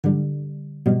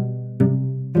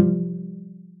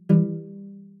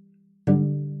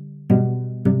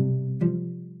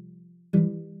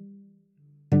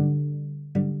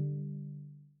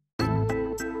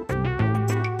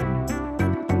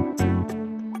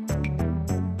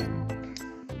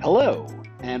Hello,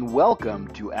 and welcome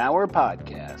to our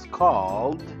podcast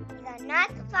called The Not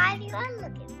the Five You Are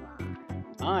Looking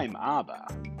For. I'm Abba.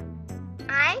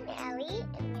 I'm Ellie,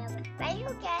 and we have a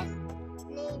special guest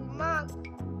named Mom.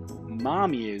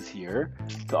 Mommy is here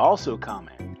to also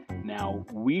comment. Now,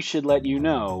 we should let you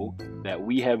know that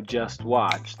we have just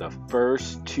watched the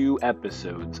first 2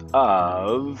 episodes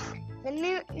of The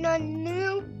new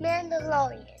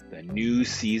Mandalorian. the new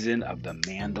season of The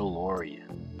Mandalorian.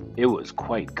 It was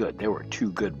quite good. There were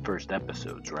 2 good first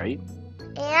episodes, right?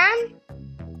 And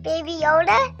Baby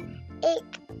Yoda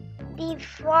ate the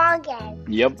frog egg.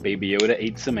 Yep, Baby Yoda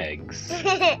ate some eggs.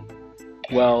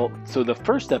 Well, so the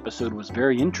first episode was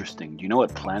very interesting. Do you know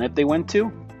what planet they went to?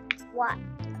 What?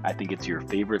 I think it's your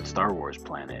favorite Star Wars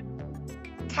planet,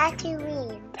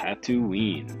 Tatooine.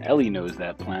 Tatooine. Ellie knows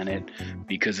that planet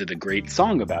because of the great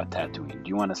song about Tatooine. Do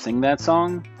you want to sing that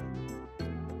song?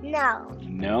 No.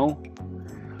 No?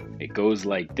 It goes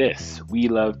like this. We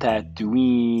love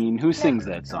Tatooine. Who sings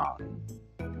that song?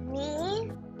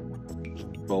 Me,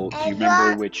 Well, do you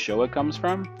remember which show it comes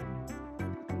from?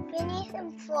 Phineas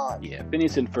and Ferb. Yeah,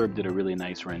 Phineas and Ferb did a really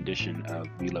nice rendition of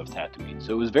We Love Tatooine.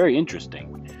 So it was very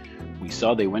interesting. We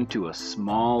saw they went to a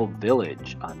small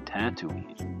village on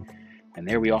Tatooine. And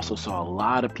there we also saw a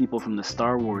lot of people from the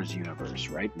Star Wars universe,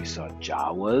 right? We saw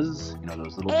Jawas,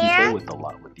 those little people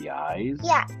with the eyes.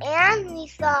 Yeah, and we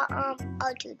saw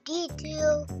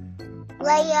R2-D2,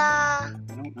 Leia,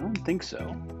 I don't think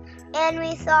so. and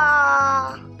we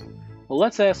saw Well,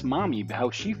 let's ask Mommy how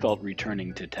she felt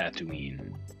returning to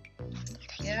Tatooine.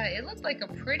 Yeah, it looked like a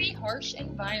pretty harsh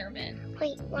environment.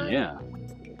 wait, what? Yeah.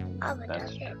 Oh, but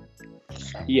That's- does it?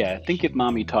 Yeah, I think if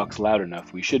Mommy talks loud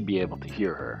enough, we should be able to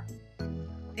hear her.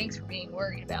 Thanks for being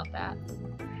worried about that.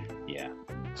 Yeah.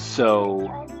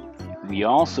 So we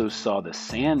also saw the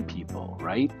Sand People,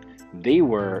 right?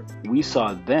 We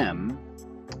saw them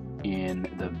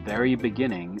in the very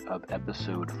beginning of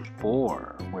episode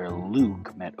 4, where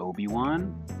Luke met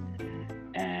Obi-Wan,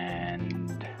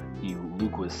 and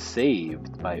Luke was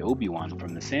saved by Obi-Wan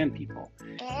from the Sand People.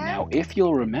 Now, if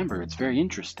you'll remember, it's very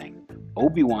interesting.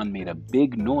 Obi-Wan made a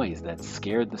big noise that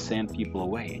scared the Sand People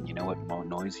away, and you know what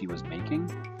noise he was making?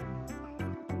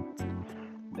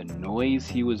 The noise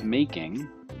he was making,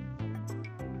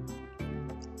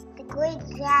 The Great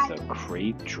the Dragon.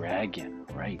 Great Dragon,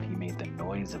 right? He made the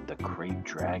noise of the Great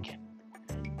Dragon.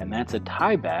 And that's a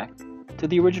tie back to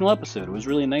the original episode. It was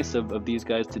really nice of these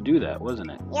guys to do that,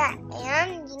 wasn't it? Yeah,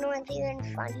 and you know what's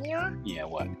even funnier? Yeah,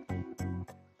 what?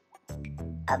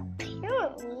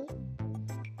 Apparently,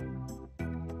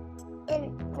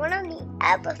 in one of the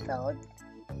episodes,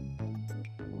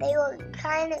 they were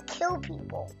trying to kill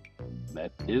people.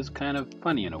 That is kind of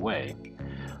funny in a way.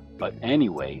 But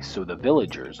anyway, so the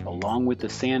villagers, along with the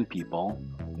Sand People,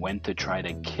 went to try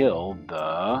to kill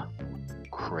the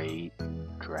Great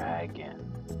Dragon.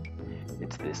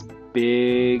 It's this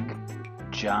big,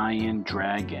 giant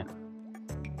dragon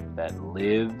that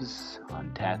lives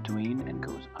on Tatooine and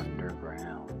goes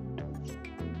underground.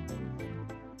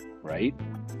 Right?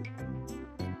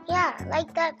 Yeah,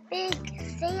 like that big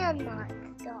sand monster.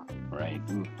 Right.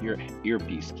 Ooh, your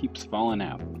earpiece keeps falling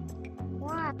out.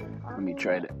 What? Let me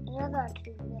try to... Yours are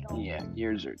too little. Yeah,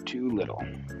 yours are too little.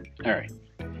 All right.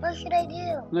 What should I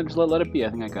do? No, just let it be. I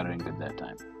think I got it in good that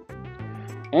time.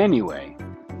 Anyway,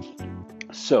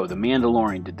 so the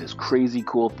Mandalorian did this crazy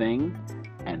cool thing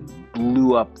and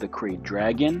blew up the Great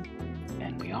Dragon.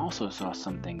 And we also saw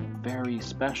something very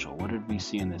special. What did we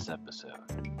see in this episode?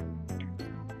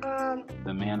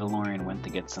 The Mandalorian went to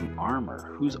get some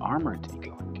armor. Whose armor did he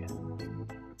go and get?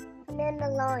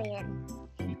 Mandalorian.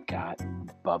 He got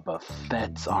Boba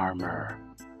Fett's armor.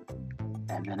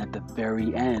 And then at the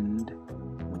very end,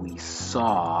 we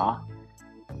saw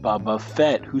Boba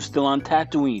Fett, who's still on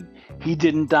Tatooine. He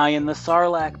didn't die in the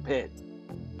Sarlacc pit.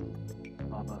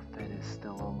 Boba Fett is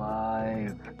still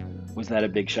alive. Was that a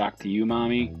big shock to you,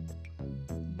 Mommy?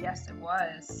 Yes, it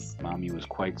was. Mommy was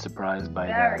quite surprised by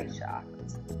Very that. shocked.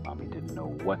 Mommy didn't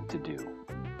know what to do.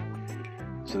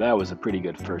 So that was a pretty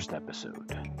good first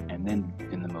episode. And then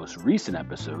in the most recent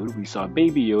episode, we saw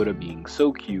Baby Yoda being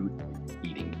so cute,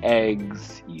 eating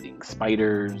eggs, eating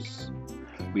spiders.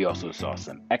 We also saw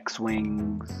some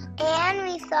X-Wings. And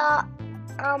we saw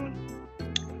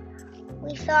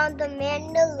the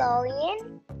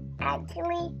Mandalorian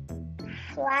actually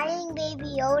flying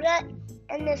Baby Yoda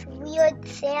in this weird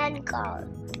sand car.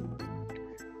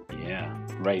 Yeah,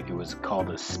 right. It was called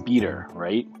a speeder,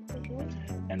 right?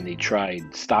 And they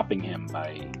tried stopping him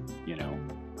by,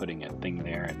 putting a thing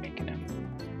there and making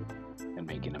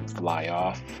him fly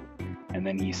off. And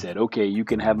then he said, okay, you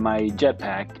can have my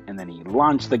jetpack. And then he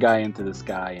launched the guy into the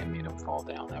sky and made him fall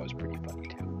down. That was pretty funny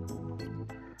too.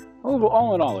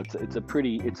 All in all, it's a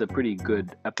pretty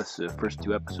good episode. First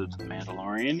 2 episodes of The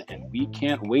Mandalorian, and we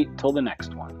can't wait till the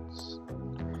next ones.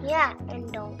 Yeah,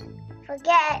 and don't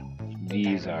forget,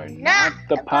 These are not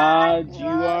the pods you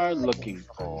are looking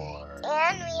for.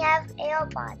 and we have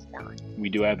AirPods on. We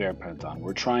do have AirPods on.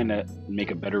 We're trying to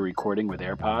make a better recording with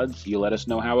AirPods. You let us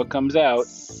know how it comes out.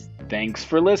 Thanks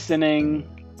for listening.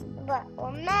 But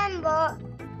remember,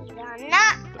 these are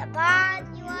not the pods